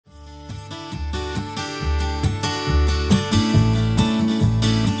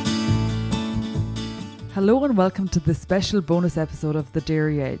Hello and welcome to this special bonus episode of The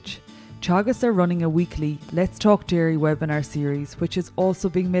Dairy Edge. Teagasc are running a weekly Let's Talk Dairy webinar series, which is also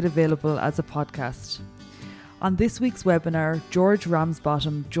being made available as a podcast. On this week's webinar, George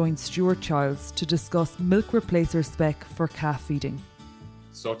Ramsbottom joins Stuart Childs to discuss milk replacer spec for calf feeding.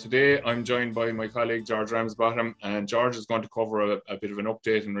 So today I'm joined by my colleague George Ramsbottom, and George is going to cover a bit of an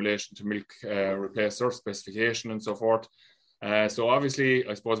update in relation to milk replacer specification and so forth. So obviously,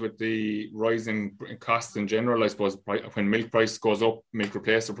 I suppose with the rising costs in general, I suppose when milk price goes up, milk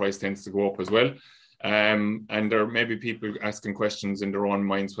replacer price tends to go up as well. And there may be people asking questions in their own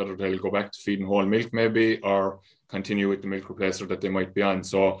minds whether they'll go back to feeding whole milk maybe or continue with the milk replacer that they might be on.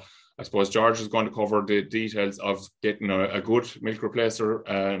 So I suppose George is going to cover the details of getting a good milk replacer,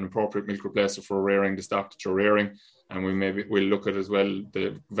 an appropriate milk replacer for rearing the stock that you're rearing. And we'll look at as well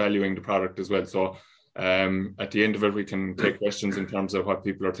the valuing the product as well. So at the end of it, we can take questions in terms of what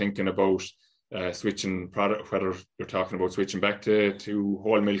people are thinking about switching product, whether you're talking about switching back to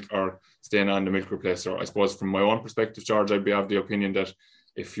whole milk or staying on the milk replacer. I suppose from my own perspective, George, I'd be of the opinion that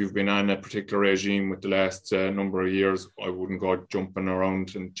if you've been on a particular regime with the last number of years, I wouldn't go jumping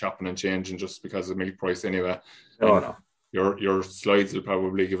around and chopping and changing just because of milk price anyway. No. Your slides will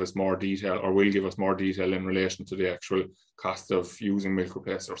probably give us more detail, or will give us more detail in relation to the actual cost of using milk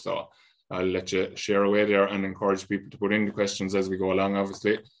replacer. So I'll let you share away there and encourage people to put in the questions as we go along,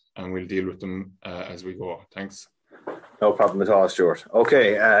 obviously, and we'll deal with them as we go. Thanks. No problem at all, Stuart.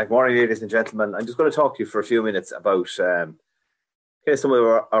 Okay, good morning, ladies and gentlemen. I'm just going to talk to you for a few minutes about some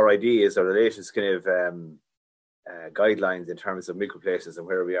of our ideas or the latest guidelines in terms of milk replacers and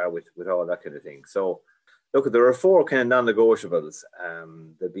where we are with all that kind of thing. So, look, there are four kind of non-negotiables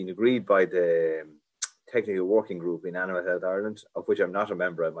that have been agreed by the technical working group in Animal Health Ireland, of which I'm not a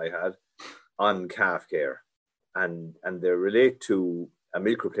member, I might add, on calf care, and they relate to a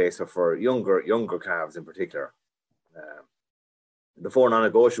milk replacer for younger calves in particular. The four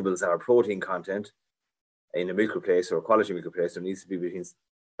non-negotiables are protein content in a milk replacer or quality milk replacer needs to be between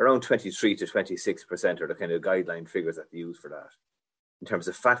around 23 to 26% are the kind of guideline figures that they use for that. In terms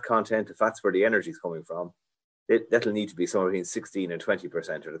of fat content, if that's where the energy is coming from, that'll need to be somewhere between 16 and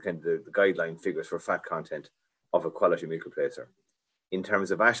 20% are the kind of the guideline figures for fat content of a quality milk replacer. In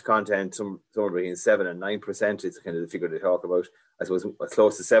terms of ash content, somewhere between 7 and 9% is kind of the figure they talk about. I suppose as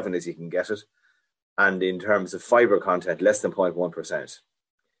close to 7 as you can get it. And in terms of fibre content, less than 0.1%.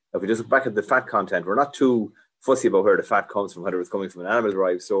 If we just look back at the fat content, we're not too fussy about where the fat comes from, whether it's coming from an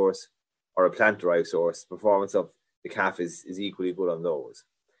animal-derived source or a plant-derived source. Performance of the calf is equally good on those.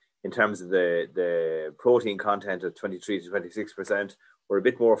 In terms of the protein content of 23 to 26%, we're a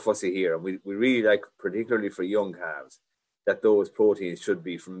bit more fussy here. And we really like, particularly for young calves, that those proteins should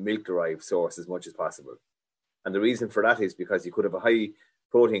be from milk-derived source as much as possible. And the reason for that is because you could have a high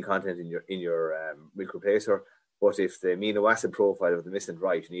protein content in your milk replacer, but if the amino acid profile of them isn't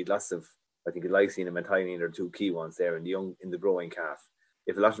right, you need lots of, I think, lysine and methionine are two key ones there in the growing calf.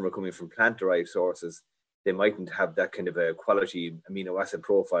 If a lot of them are coming from plant-derived sources, they mightn't have that kind of a quality amino acid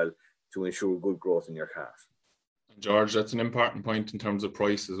profile to ensure good growth in your calf. George, that's an important point in terms of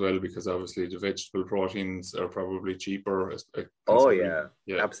price as well, because obviously the vegetable proteins are probably cheaper. Oh yeah,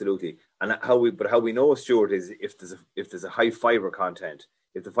 absolutely. And how we know, Stuart, is if there's a high fibre content.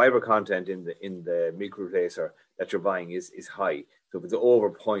 If the fibre content in the milk replacer that you're buying is high, so if it's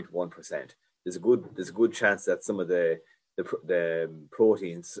over 0.1%, there's a good chance that some of the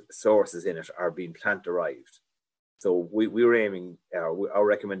protein sources in it are being plant derived. So we were aiming, our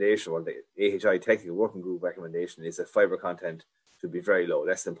recommendation, or the AHI Technical Working Group recommendation, is that fibre content should be very low,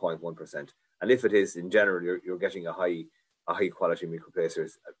 less than 0.1%. And if it is, in general, you're getting a high quality milk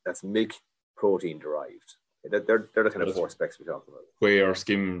replacers that's milk protein derived. They're the kind of four specs we talk about. Whey or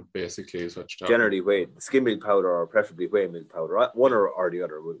skim, basically, is what you're talking generally about. Whey, skim milk powder, or preferably whey milk powder. One or the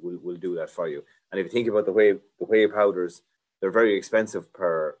other will do that for you. And if you think about the whey powders, they're very expensive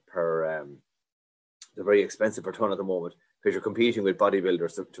per ton at the moment, because you're competing with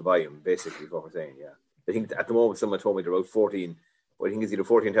bodybuilders to buy them, basically is what we're saying, yeah. I think at the moment someone told me they're about I think it's either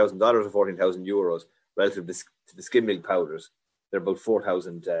 $14,000 or 14,000 euros relative to the skim milk powders. They're about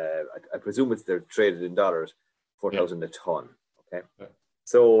 4,000, I presume they're traded in dollars, 4,000 a ton, okay? Yeah.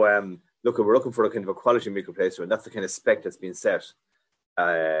 So we're looking for a kind of a quality milk replacer, and that's the kind of spec that's been set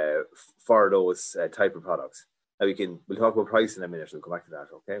for those type of products. Now we'll talk about price in a minute, we'll come back to that,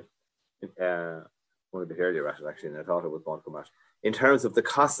 okay? I'm a bit earlier at it actually, and I thought it was going to come out. In terms of the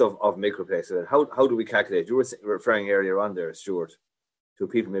cost of milk replacer, how do we calculate? You were referring earlier on there, Stuart, to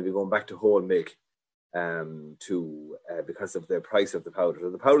people maybe going back to whole milk because of the price of the powder. So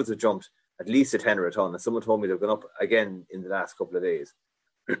the powders have jumped at least a tenner a ton, and someone told me they've gone up again in the last couple of days.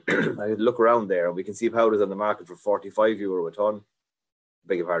 I look around there and we can see powders on the market for €45 a ton.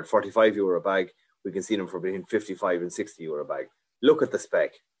 Beg your pardon, €45 a bag. We can see them for between 55 and €60 a bag. Look at the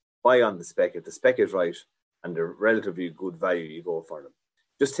spec. Buy on the spec. If the spec is right and they're relatively good value, you go for them.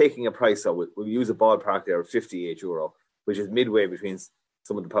 Just taking a price out, we'll use a ballpark there of €58, which is midway between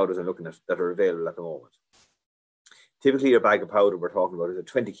some of the powders I'm looking at that are available at the moment. Typically, a bag of powder we're talking about is a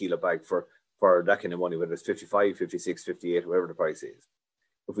 20 kilo bag for that kind of money, whether it's 55, 56, 58, whatever the price is.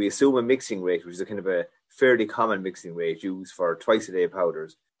 If we assume a mixing rate, which is a kind of a fairly common mixing rate used for twice a day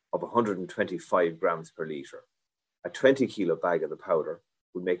powders of 125 grams per litre, a 20 kilo bag of the powder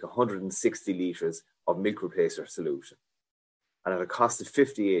would make 160 litres of milk replacer solution. And at a cost of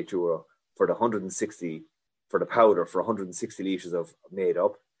 €58 for the 160 for the powder for 160 litres of made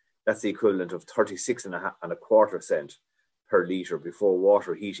up, that's the equivalent of 36.25 cents per litre before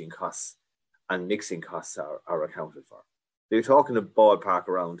water heating costs and mixing costs are accounted for. So you're talking a ballpark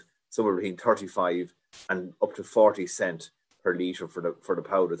around somewhere between 35 and up to 40 cents per litre for the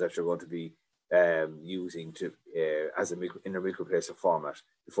powders that you're going to be using to in a milk replacer format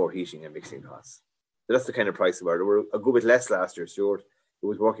before heating and mixing costs. So that's the kind of price we were a good bit less last year, Stuart. It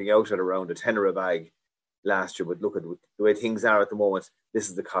was working out at around €10 a bag last year, but look at the way things are at the moment. This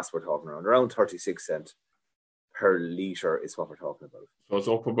is the cost we're talking around 36 cents per litre is what we're talking about. So it's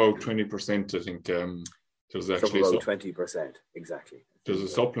up about 20%, I think. There's actually about 20%, exactly. There's a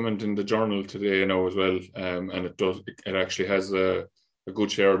supplement in the journal today now as well, and it actually has a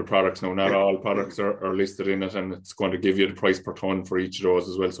good share of the products now. Not all products are listed in it, and it's going to give you the price per ton for each of those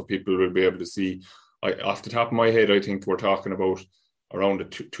as well, so people will be able to see. Off the top of my head, I think we're talking about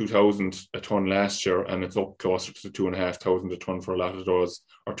around 2,000 a ton last year, and it's up closer to 2,500 a ton for a lot of those,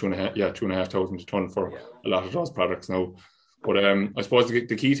 or 2,500 a ton for a lot of those products now. But I suppose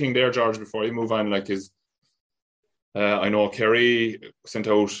the key thing there, George, before you move on, is I know Kerry sent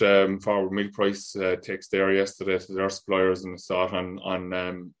out forward milk price text there yesterday to their suppliers, and I saw it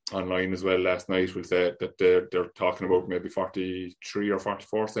on online as well last night, with that they're talking about maybe 43 or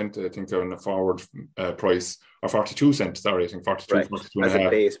 44 cent, I think, on the forward price, or 42 cent. Sorry, I think 42. Right. 42 as a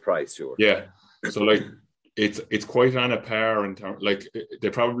base price, sure. Yeah, so it's quite on a par in terms, they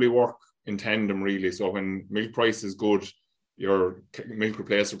probably work in tandem really. So when milk price is good, your milk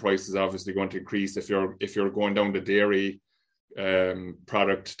replacer price is obviously going to increase. If you're going down the dairy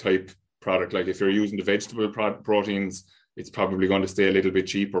product, like if you're using the vegetable proteins, it's probably going to stay a little bit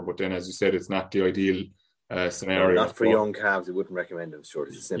cheaper. But then, as you said, it's not the ideal scenario. No, not for young calves. I wouldn't recommend them, Stuart.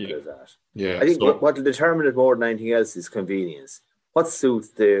 It's as simple as that. Yeah, I think what will determine it more than anything else is convenience. What suits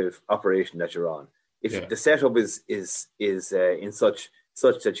the operation that you're on? If the setup is in such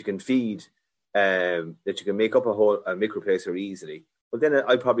that you can feed, that you can make up a milk replacer easily, well, then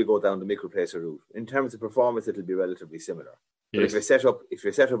I'd probably go down the milk replacer route. In terms of performance, it'll be relatively similar. Yes. But if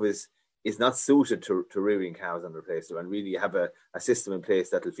your setup is not suited to rearing cows on the replacer, and really you have a system in place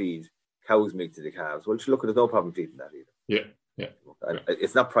that'll feed cow's milk to the calves, well, look, there's no problem feeding that either. Yeah.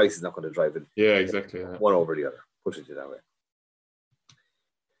 It's not price is not going to drive it. Yeah, exactly. One over the other. Put it that way.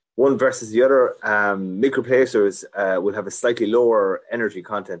 One versus the other, milk replacers will have a slightly lower energy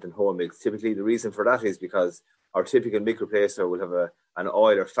content than whole milk. Typically, the reason for that is because our typical milk replacer will have an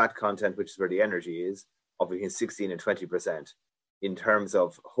oil or fat content, which is where the energy is, of between 16 and 20%. In terms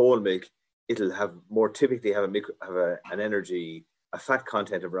of whole milk, it'll have a fat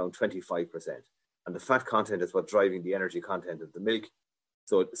content of around 25%. And the fat content is what's driving the energy content of the milk.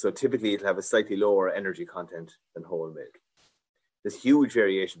 So typically, it'll have a slightly lower energy content than whole milk. There's huge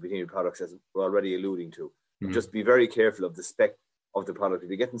variation between the products, as we're already alluding to. Mm-hmm. Just be very careful of the spec of the product. If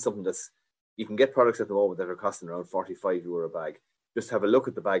you're getting something you can get products at the moment that are costing around €45 a bag. Just have a look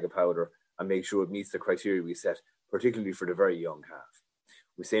at the bag of powder and make sure it meets the criteria we set, particularly for the very young calf.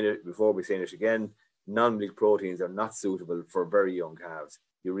 We've seen it before, we've seen it again. Non-milk proteins are not suitable for very young calves.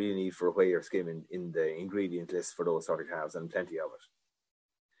 You really need for whey or skim in the ingredient list for those sort of calves, and plenty of it.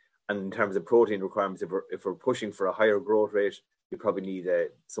 And in terms of protein requirements, if we're pushing for a higher growth rate, you probably need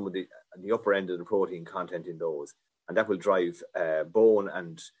some of the upper end of the protein content in those, and that will drive bone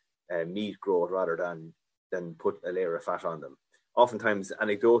and meat growth rather than put a layer of fat on them. Oftentimes,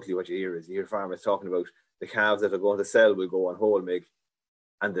 anecdotally, what you hear farmers talking about the calves that are going to sell will go on whole milk,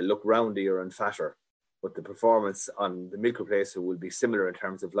 and they look roundier and fatter, but the performance on the milk replacer will be similar in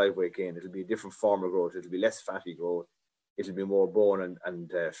terms of live weight gain. It'll be a different form of growth. It'll be less fatty growth. It'll be more bone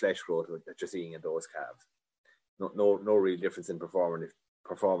and flesh growth that you're seeing in those calves. No real difference in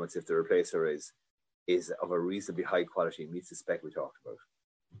performance if the replacer is of a reasonably high quality and meets the spec we talked about.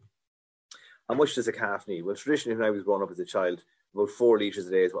 How much does a calf need? Well, traditionally, when I was growing up as a child, about 4 litres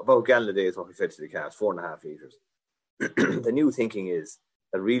a day, about a gallon a day is what we fed to the calves, 4.5 litres. The new thinking is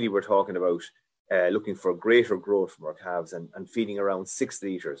that really we're talking about looking for greater growth from our calves and feeding around 6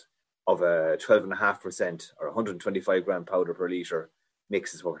 litres of a 12.5% or 125 gram powder per litre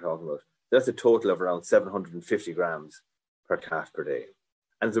mix is what we're talking about. That's a total of around 750 grams per calf per day.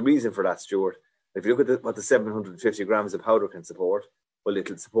 And there's a reason for that, Stuart. If you look at what the 750 grams of powder can support, well,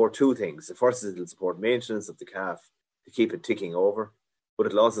 it'll support 2 things. The first is it'll support maintenance of the calf to keep it ticking over, but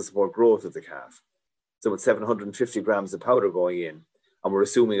it'll also support growth of the calf. So with 750 grams of powder going in, and we're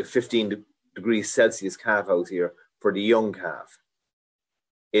assuming a 15 degrees Celsius calf out here for the young calf.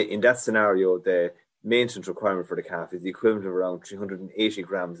 In that scenario, the maintenance requirement for the calf is the equivalent of around 380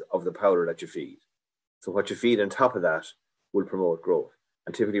 grams of the powder that you feed. So what you feed on top of that will promote growth.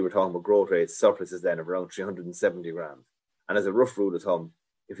 And typically we're talking about growth rates, surpluses then of around 370 grams. And as a rough rule of thumb,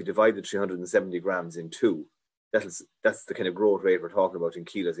 if you divide the 370 grams in 2, that's the kind of growth rate we're talking about in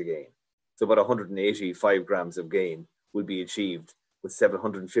kilos of gain. So about 185 grams of gain will be achieved with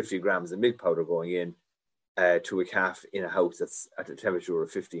 750 grams of milk powder going in to a calf in a house that's at a temperature of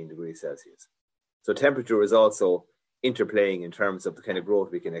 15 degrees Celsius. So temperature is also interplaying in terms of the kind of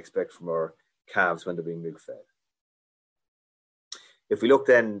growth we can expect from our calves when they're being milk fed. If we look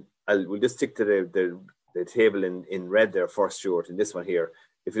then, we'll just stick to the table in red there first, Stuart, in this one here.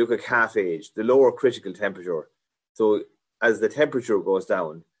 If you look at calf age, the lower critical temperature, so as the temperature goes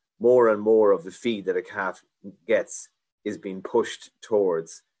down, more and more of the feed that a calf gets is being pushed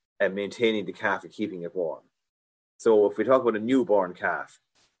towards maintaining the calf and keeping it warm. So if we talk about a newborn calf,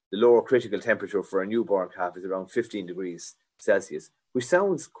 the lower critical temperature for a newborn calf is around 15 degrees Celsius, which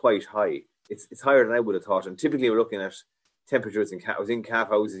sounds quite high. It's higher than I would have thought. And typically we're looking at temperatures I was in calf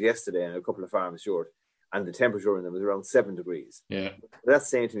houses yesterday and a couple of farms short, and the temperature in them was around 7 degrees. Yeah. That's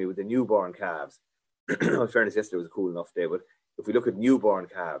saying to me with the newborn calves, in fairness, yesterday was a cool enough day, but if we look at newborn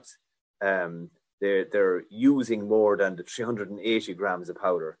calves, they're using more than the 380 grams of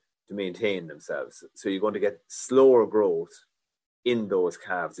powder to maintain themselves. So you're going to get slower growth in those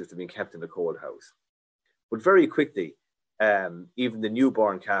calves if they've been kept in a cold house. But very quickly, even the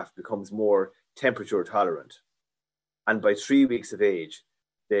newborn calf becomes more temperature tolerant. And by 3 weeks of age,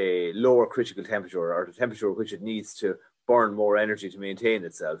 the lower critical temperature, or the temperature which it needs to burn more energy to maintain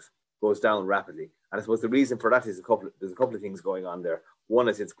itself, goes down rapidly. And I suppose the reason for that is there's a couple of things going on there. One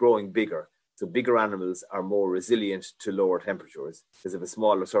is it's growing bigger. So bigger animals are more resilient to lower temperatures because of a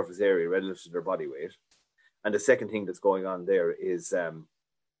smaller surface area relative to their body weight. And the second thing that's going on there is, they're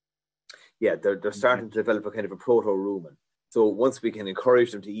starting to develop a kind of a proto-rumen. So once we can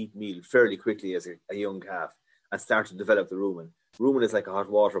encourage them to eat meal fairly quickly as a young calf and start to develop the rumen. Rumen is like a hot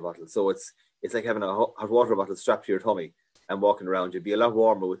water bottle. So it's like having a hot water bottle strapped to your tummy and walking around. You'd be a lot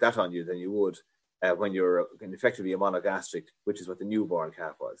warmer with that on you than you would when you're effectively a monogastric, which is what the newborn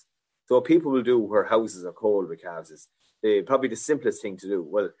calf was. So what people will do where houses are cold with calves is probably the simplest thing to do.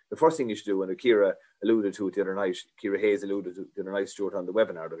 Well, the first thing you should do, and Kira alluded to it the other night, Kira Hayes alluded to it the other night, Stuart, on the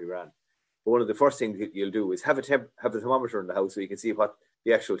webinar that we ran. But one of the first things that you'll do is have the thermometer in the house so you can see what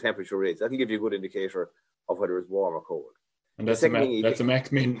the actual temperature is. That'll give you a good indicator of whether it's warm or cold. And that's a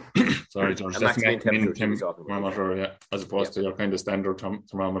Macmin. Sorry, George. That's a Macmin thermometer, yeah, as opposed to your kind of standard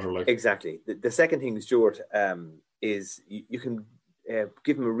thermometer. Like exactly. The second thing, Stuart, is you can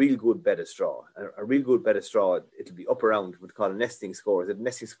give them a real good bed of straw. A real good bed of straw, it'll be up around what we call a nesting score. The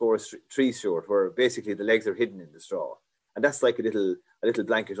nesting score is 3 short, where basically the legs are hidden in the straw. And that's like a little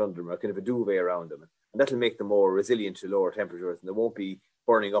blanket under them, or kind of a duvet around them. And that'll make them more resilient to lower temperatures, and they won't be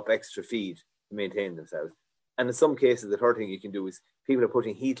burning up extra feed to maintain themselves. And in some cases, the third thing you can do is people are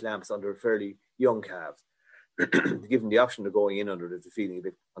putting heat lamps under fairly young calves to give them the option of going in under it if they're feeling a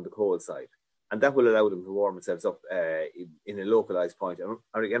bit on the cold side. And that will allow them to warm themselves up in a localized point.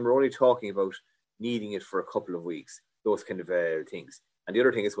 And again, we're only talking about needing it for a couple of weeks, those kind of things. And the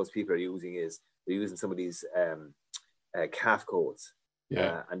other thing is what people are using is they're using some of these calf coats.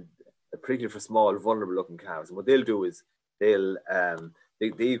 Yeah. And particularly for small, vulnerable looking calves. And what they'll do is they'll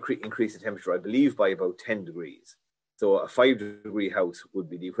increase the temperature, I believe, by about 10 degrees. So a 5-degree house would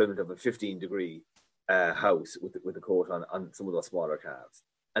be the equivalent of a 15-degree house with a coat on some of those smaller calves.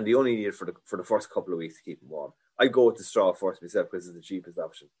 And they only need it for the first couple of weeks to keep them warm. I go with the straw first myself because it's the cheapest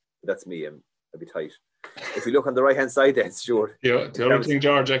option. But that's me. I'd be tight. If you look on the right-hand side then, Stuart. Yeah, the other thing,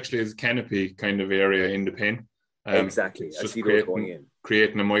 George, actually is canopy kind of area in the pen. Exactly. I see those going in.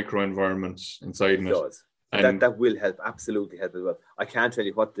 Creating a microenvironment inside it. Does. And that will help, absolutely help as well. I can't tell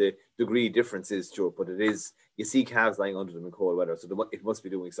you what the degree difference is, Stuart, but it is, you see calves lying under them in cold weather, so it must be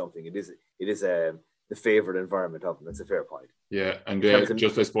doing something. It is the favoured environment of them. That's a fair point. Yeah, and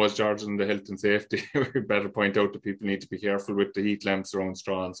just I suppose, George, in the health and safety, we better point out that people need to be careful with the heat lamps around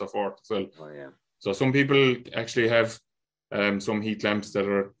straw and so forth as well. Oh, yeah. So some people actually have some heat lamps that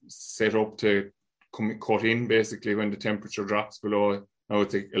are set up to cut in basically when the temperature drops below. Now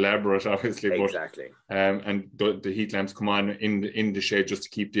it's elaborate, obviously, exactly. And the heat lamps come on in the shade just to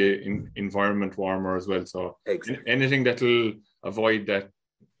keep the environment warmer as well. So anything that'll avoid that.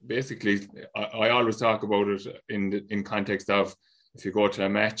 Basically, I always talk about it in context of if you go to a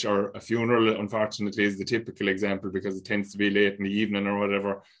match or a funeral. Unfortunately, is the typical example because it tends to be late in the evening or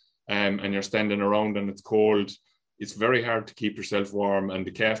whatever, and you're standing around and it's cold. It's very hard to keep yourself warm, and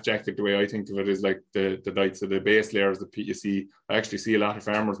the calf jacket, the way I think of it, is like the likes of the base layers that you see. I actually see a lot of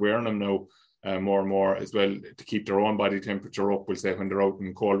farmers wearing them now, more and more as well, to keep their own body temperature up, we'll say, when they're out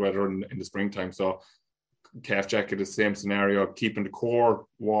in cold weather in the springtime. So calf jacket is the same scenario, keeping the core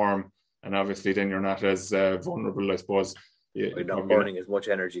warm, and obviously then you're not as vulnerable, I suppose. You're not burning as much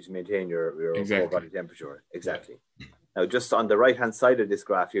energy to maintain your core body temperature. Exactly. Yeah. Now, just on the right-hand side of this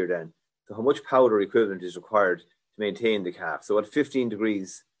graph here then, so how much powder equivalent is required to maintain the calf? So at 15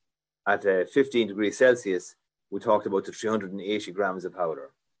 degrees Celsius, we talked about the 380 grams of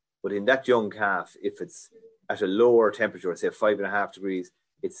powder. But in that young calf, if it's at a lower temperature, say 5.5 degrees,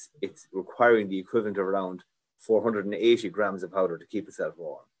 it's requiring the equivalent of around 480 grams of powder to keep itself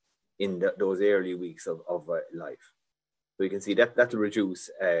warm in those early weeks of life. So you can see that will reduce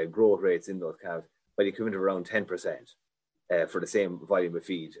growth rates in those calves by the equivalent of around 10% for the same volume of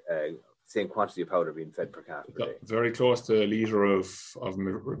feed, same quantity of powder being fed per calf per day. Very close to a litre of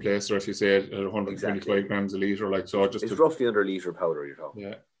replacer, if you say it, at 125 grams a litre. Like, so it's roughly under a litre of powder you're talking.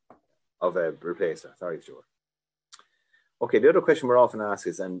 Yeah. Of a replacer. Sorry, Stuart. Okay, the other question we're often asked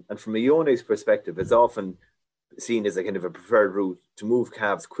is, and from a Ione's perspective, it's often seen as a kind of a preferred route to move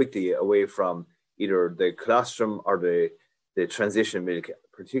calves quickly away from either the colostrum or the transition milk,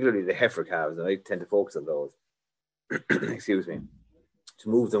 particularly the heifer calves, and I tend to focus on those, excuse me, to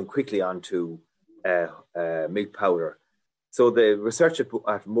move them quickly onto milk powder. So the research at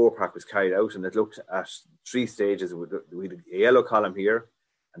Moorpark was carried out, and it looked at 3 stages with a yellow column here,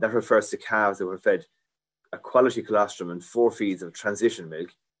 and that refers to calves that were fed a quality colostrum and 4 feeds of transition milk.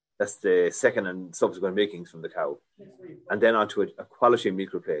 That's the second and subsequent milkings from the cow. And then onto a quality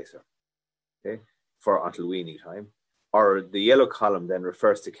milk replacer, okay, until weaning time. Or the yellow column then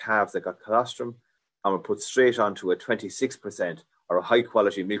refers to calves that got colostrum and were put straight onto a 26% or a high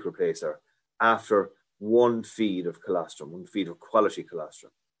quality milk replacer after 1 feed of colostrum, 1 feed of quality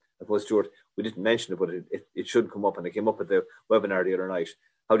colostrum. I suppose, Stuart, we didn't mention it, but it should come up, and it came up at the webinar the other night.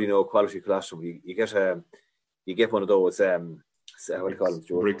 How do you know quality colostrum? You get one of those, what do you call them,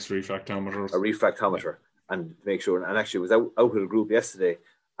 Stuart? Briggs refractometers. A refractometer, and make sure. And actually, it was out with a group yesterday,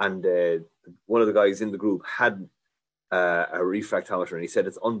 and one of the guys in the group had a refractometer, and he said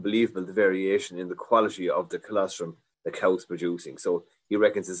it's unbelievable the variation in the quality of the colostrum the cow's producing. So he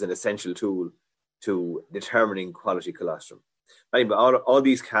reckons it's an essential tool to determining quality colostrum. Anyway, all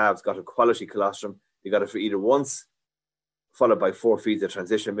these calves got a quality colostrum. They got it for either once, followed by 4 feeds of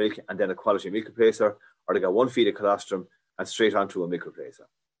transition milk and then a quality milk replacer, or they got 1 feed of colostrum and straight onto a milk replacer.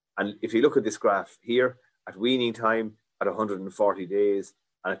 And if you look at this graph here, at weaning time, at 140 days,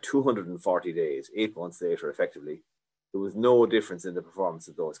 and at 240 days, 8 months later, effectively, there was no difference in the performance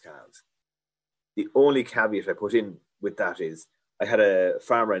of those calves. The only caveat I put in with that is, I had a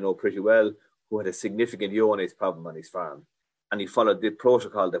farmer I know pretty well who had a significant Ione's problem on his farm, and he followed the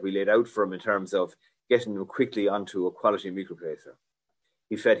protocol that we laid out for him in terms of getting them quickly onto a quality milk replacer.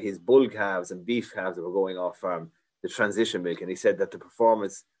 He fed his bull calves and beef calves that were going off farm the transition milk, and he said that the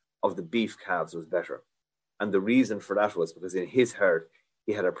performance of the beef calves was better. And the reason for that was because in his herd,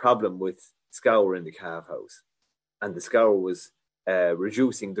 he had a problem with scour in the calf house, and the scour was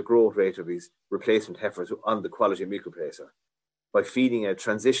reducing the growth rate of his replacement heifers on the quality milk replacer. By feeding a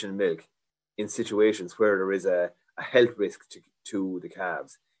transition milk in situations where there is a health risk to the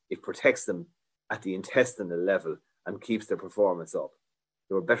calves, it protects them at the intestinal level and keeps their performance up.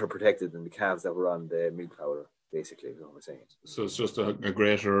 They were better protected than the calves that were on the milk powder, basically, is what we're saying. So it's just a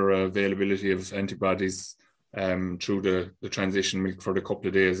greater availability of antibodies through the transition milk for the couple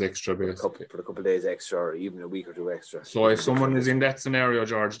of days extra, basically. For the couple of days extra, or even a week or 2 extra. So if someone is in that scenario,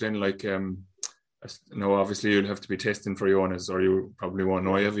 George, then like, no, obviously you'll have to be testing for Ione's, or you probably won't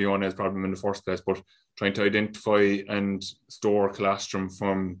know you have Ione's problem in the first place, but trying to identify and store colostrum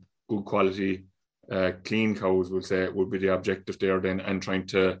from good quality clean cows, we'll say, would be the objective there then, and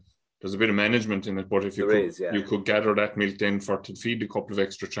there's a bit of management in it, but if you could gather that milk then to feed a couple of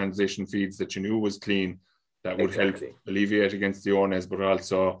extra transition feeds that you knew was clean, that would help alleviate against the Ione's, but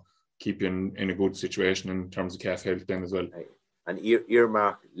also keep you in a good situation in terms of calf health then as well. Right. And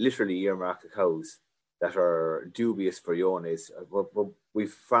literally earmark the cows that are dubious for Ione's. What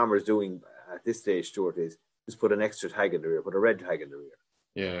we've farmers doing at this stage, Stuart, is just put an extra tag in the rear, put a red tag in the rear.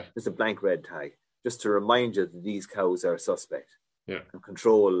 Yeah. Just a blank red tag, just to remind you that these cows are suspect. Yeah. And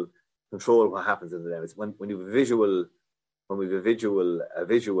control what happens in them. It's when you have a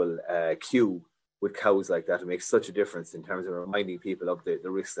visual cue with cows like that, it makes such a difference in terms of reminding people of the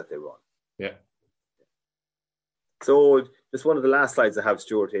risks that they run. Yeah. So just one of the last slides I have,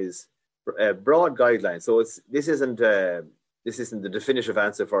 Stuart, is broad guidelines. So this isn't the definitive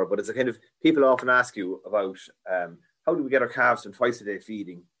answer for it, but it's a kind of, people often ask you about how do we get our calves from twice a day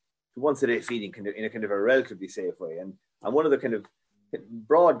feeding to once a day feeding in a kind of a relatively safe way. And one of the kind of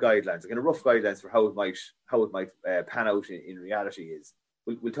broad guidelines, kind of rough guidelines for how it might pan out in reality is,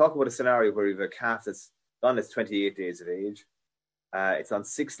 we'll talk about a scenario where we have a calf that's gone its 28 days of age. It's on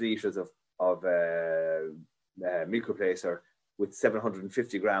 6 litres of milk replacer, with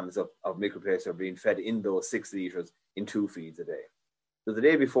 750 grams of milk replacer being fed in those 6 litres in 2 feeds a day. So the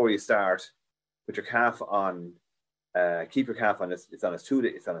day before you start, put your calf on, keep your calf on, it's on its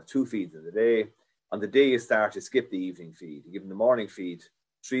 2 feeds in the day. On the day you start, you skip the evening feed. You give them the morning feed,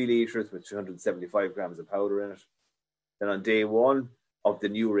 3 litres with 275 grams of powder in it. Then on day 1 of the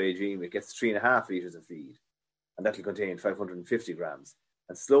new regime, it gets 3.5 litres of feed, and that will contain 550 grams.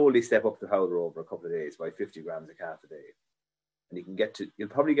 And slowly step up the powder over a couple of days by 50 grams a calf a day. And you'll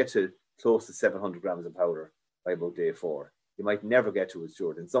probably get to close to 700 grams of powder by about day 4. You might never get to it,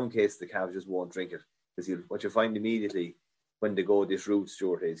 Stuart. In some cases, the calves just won't drink it, because what you find immediately when they go this route,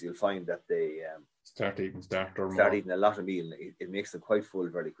 Stuart, is you'll find that they start eating a lot of meal. It makes them quite full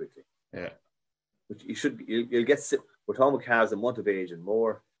very quickly. Yeah. But you'll get, we're talking about calves a month of age and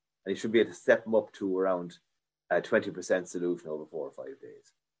more, and you should be able to step them up to around 20% solution over 4 or 5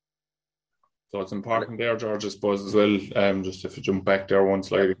 days. So it's important there, George, I suppose, as well, just if you jump back there one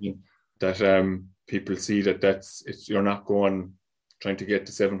slide again, that people see that you're not trying to get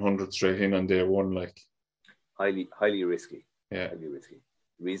to 700 straight in on day 1, like. Highly risky. Yeah. Highly risky.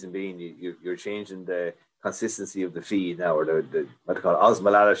 The reason being, you're changing the consistency of the feed now, or the what they call it,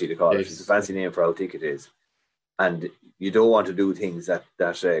 osmolality, they call it. It's a fancy name for how thick it is. And you don't want to do things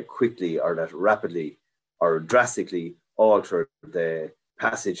that quickly or that rapidly or drastically alter the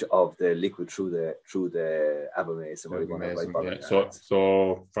passage of the liquid through the abomasum. Yeah.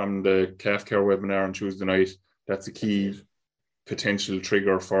 So from the calf care webinar on Tuesday night, that's a key potential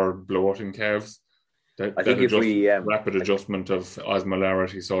trigger for blowout in calves. Rapid adjustment of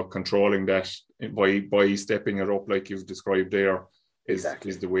osmolarity, so controlling that by stepping it up like you've described there is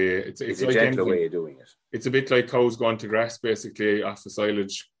the way. It's a like gentler way of doing it. It's a bit like cows going to grass basically off the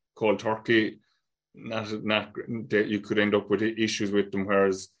silage, cold turkey. You could end up with issues with them,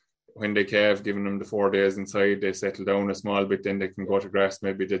 whereas when they calve, giving them the 4 days inside, they settle down a small bit, then they can go to grass.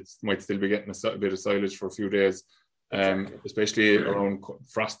 Maybe they might still be getting a bit of silage for a few days. Especially around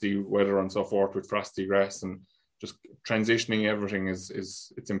frosty weather and so forth, with frosty grass, and just transitioning everything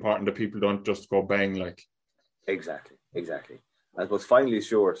it's important that people don't just go bang like. Exactly. I suppose finally,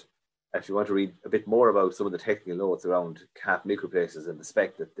 Stuart, if you want to read a bit more about some of the technical notes around calf milk replacers and the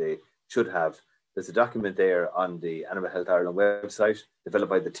spec that they should have, there's a document there on the Animal Health Ireland website developed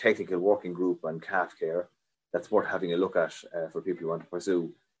by the Technical Working Group on Calf Care. That's worth having a look at for people who want to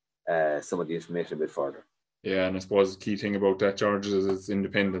pursue some of the information a bit further. Yeah, and I suppose the key thing about that, George, is it's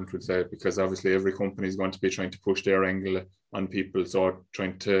independent, would say, because obviously every company is going to be trying to push their angle on people. So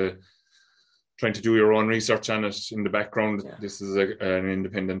trying to do your own research on it in the background. Yeah. This is an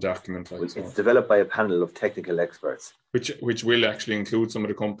independent document. It's developed by a panel of technical experts, which will actually include some of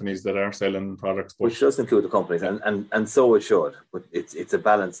the companies that are selling products. Which does include the companies, and so it should. But it's a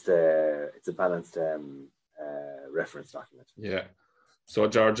balanced reference document. Yeah. So,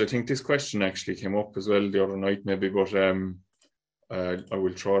 George, I think this question actually came up as well the other night, maybe, but I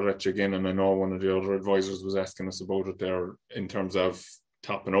will throw it at you again. And I know one of the other advisors was asking us about it there in terms of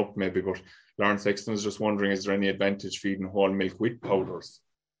topping up, maybe. But Lawrence Sexton is just wondering, is there any advantage feeding whole milk with powders?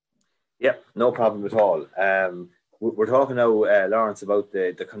 Yeah, no problem at all. We're talking now, Lawrence, about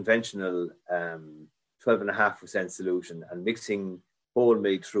the conventional 12.5% solution, and mixing whole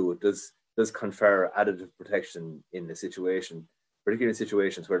milk through it does confer additive protection in the situation, particularly in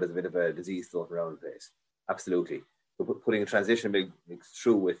situations where there's a bit of a disease floating around the place. Absolutely. But putting a transition milk mix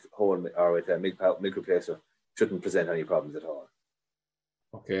through with whole or with a milk replacer shouldn't present any problems at all.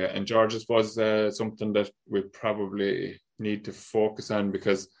 Okay, and George, I suppose something that we probably need to focus on,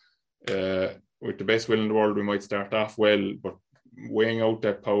 because with the best will in the world, we might start off well, but weighing out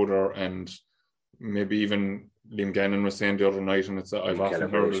that powder, and maybe even Liam Gannon was saying the other night, and I've often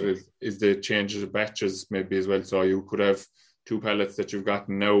heard it, is the changes of batches maybe as well. So you could have 2 pallets that you've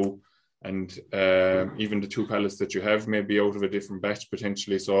gotten now, and even the 2 pallets that you have maybe out of a different batch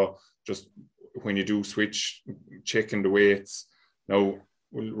potentially. So just when you do switch, checking the weights. Now,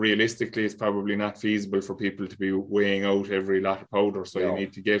 realistically, it's probably not feasible for people to be weighing out every lot of powder. So you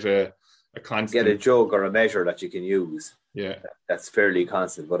need to get a constant... Get a jug or a measure that you can use. Yeah. That's fairly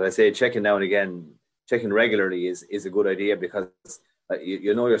constant. But I say checking now and again, checking regularly is a good idea, because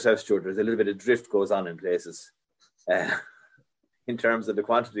you know yourself, Stuart, there's a little bit of drift goes on in places in terms of the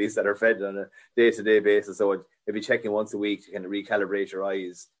quantities that are fed on a day-to-day basis. So maybe checking once a week to kind of recalibrate your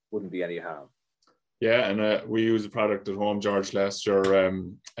eyes wouldn't be any harm. Yeah, and we use a product at home, George, last year,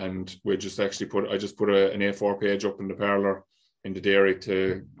 and we just actually I just put an A4 page up in the parlour in the dairy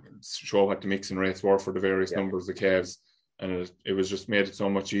to show what the mixing rates were for the various numbers of calves. And it was just made it so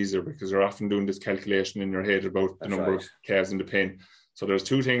much easier, because you're often doing this calculation in your head about the number of calves in the pen. So there's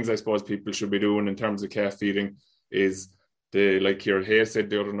two things I suppose people should be doing in terms of calf feeding is like your Hay said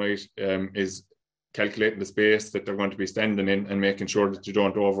the other night, is calculating the space that they're going to be standing in and making sure that you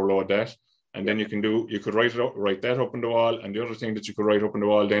don't overload that. And then you could write that up on the wall. And the other thing that you could write up on the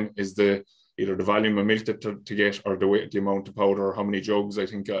wall then is either the volume of milk to get, or the amount of powder, or how many jugs. I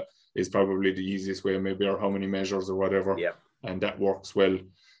think is probably the easiest way, maybe, or how many measures or whatever. Yeah. And that works well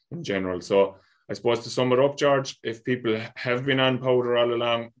in general. So I suppose to sum it up, George, if people have been on powder all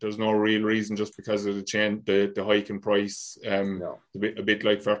along, there's no real reason, just because of the hike in price. A bit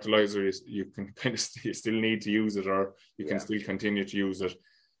like fertilizer, you can kind of you still need to use it, or you can still continue to use it.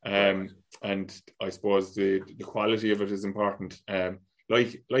 And I suppose the quality of it is important.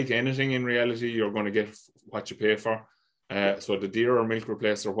 Like anything in reality, you're going to get what you pay for. So the dearer milk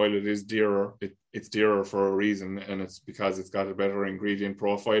replacer, while it is dearer, it's dearer for a reason, and it's because it's got a better ingredient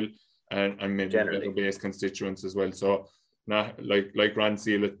profile and maybe better base constituents as well. So not like Ron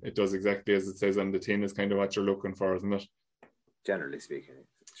Seal, it does exactly as it says on the tin, is kind of what you're looking for, isn't it? Generally speaking,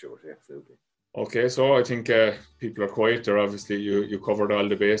 sure, absolutely. Okay, so I think people are quiet there. Obviously, you covered all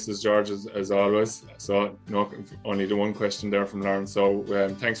the bases, George, as always. So only the one question there from Lauren. So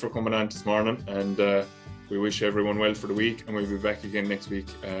thanks for coming on this morning, and we wish everyone well for the week, and we'll be back again next week,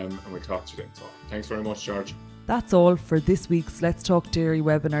 and we'll talk to you then. So thanks very much, George. That's all for this week's Let's Talk Dairy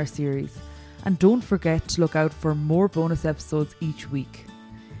webinar series. And don't forget to look out for more bonus episodes each week.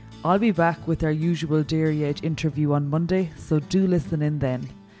 I'll be back with our usual Dairy Edge interview on Monday, so do listen in then.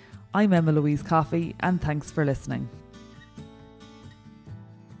 I'm Emma Louise Coffey, and thanks for listening.